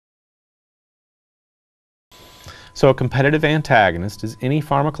So a competitive antagonist is any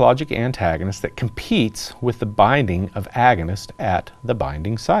pharmacologic antagonist that competes with the binding of agonist at the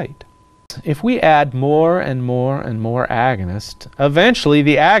binding site. If we add more and more and more agonists, eventually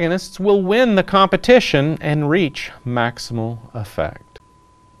the agonists will win the competition and reach maximal effect.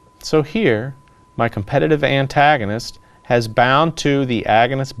 So here, my competitive antagonist has bound to the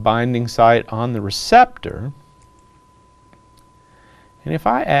agonist binding site on the receptor. And if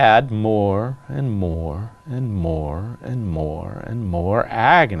I add more and more and more and more and more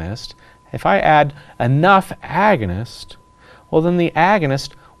agonist, if I add enough agonist, well then the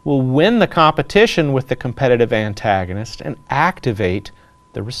agonist will win the competition with the competitive antagonist and activate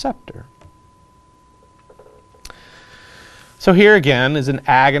the receptor. So here again is an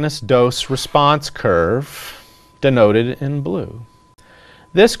agonist dose-response curve denoted in blue.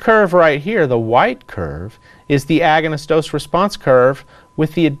 This curve right here, the white curve, is the agonist dose-response curve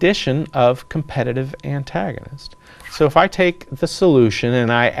with the addition of competitive antagonist. So if I take the solution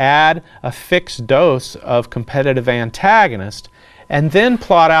and I add a fixed dose of competitive antagonist and then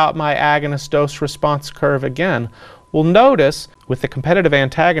plot out my agonist dose-response curve again, we'll notice with the competitive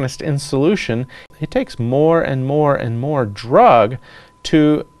antagonist in solution, it takes more and more and more drug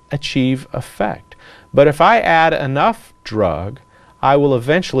to achieve effect. But if I add enough drug, I will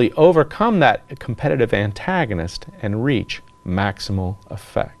eventually overcome that competitive antagonist and reach maximal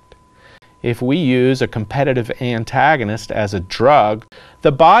effect. If we use a competitive antagonist as a drug,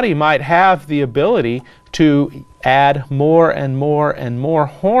 the body might have the ability to add more and more and more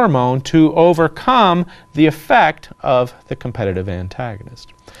hormone to overcome the effect of the competitive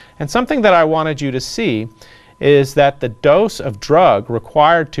antagonist. And something that I wanted you to see is that the dose of drug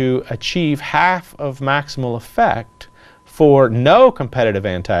required to achieve half of maximal effect for no competitive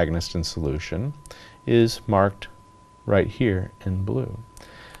antagonist in solution is marked right here in blue.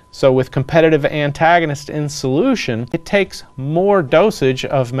 So with competitive antagonist in solution, it takes more dosage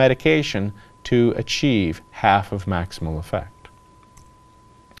of medication to achieve half of maximal effect.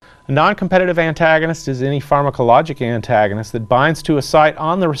 A non-competitive antagonist is any pharmacologic antagonist that binds to a site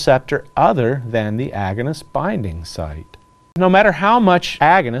on the receptor other than the agonist binding site. No matter how much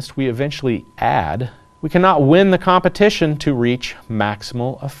agonist we eventually add, we cannot win the competition to reach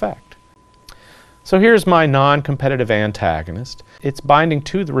maximal effect. So here's my non-competitive antagonist. It's binding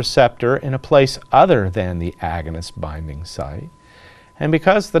to the receptor in a place other than the agonist binding site. And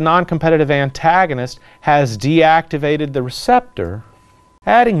because the non-competitive antagonist has deactivated the receptor,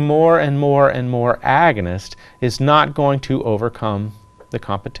 adding more and more and more agonist is not going to overcome the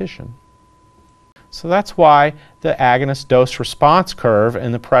competition. So that's why the agonist dose-response curve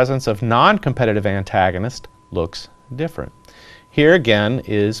in the presence of non-competitive antagonist looks different. Here again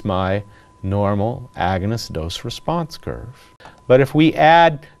is my normal agonist dose-response curve. But if we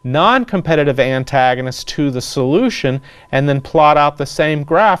add non-competitive antagonists to the solution and then plot out the same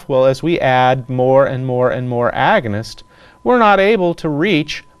graph, well, as we add more and more and more agonist, we're not able to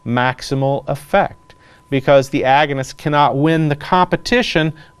reach maximal effect because the agonist cannot win the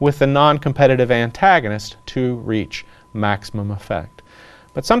competition with the non-competitive antagonist to reach maximum effect.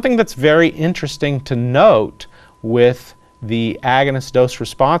 But something that's very interesting to note with the agonist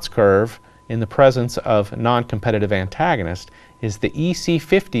dose-response curve in the presence of non-competitive antagonist is the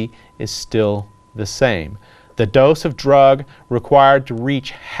EC50 is still the same. The dose of drug required to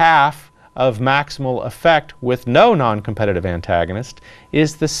reach half of maximal effect with no non-competitive antagonist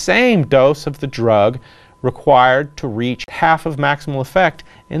is the same dose of the drug required to reach half of maximal effect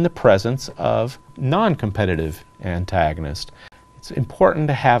in the presence of non-competitive antagonist. It's important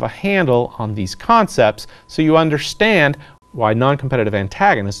to have a handle on these concepts so you understand why non-competitive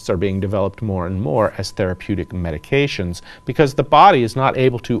antagonists are being developed more and more as therapeutic medications, because the body is not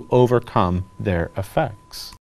able to overcome their effects.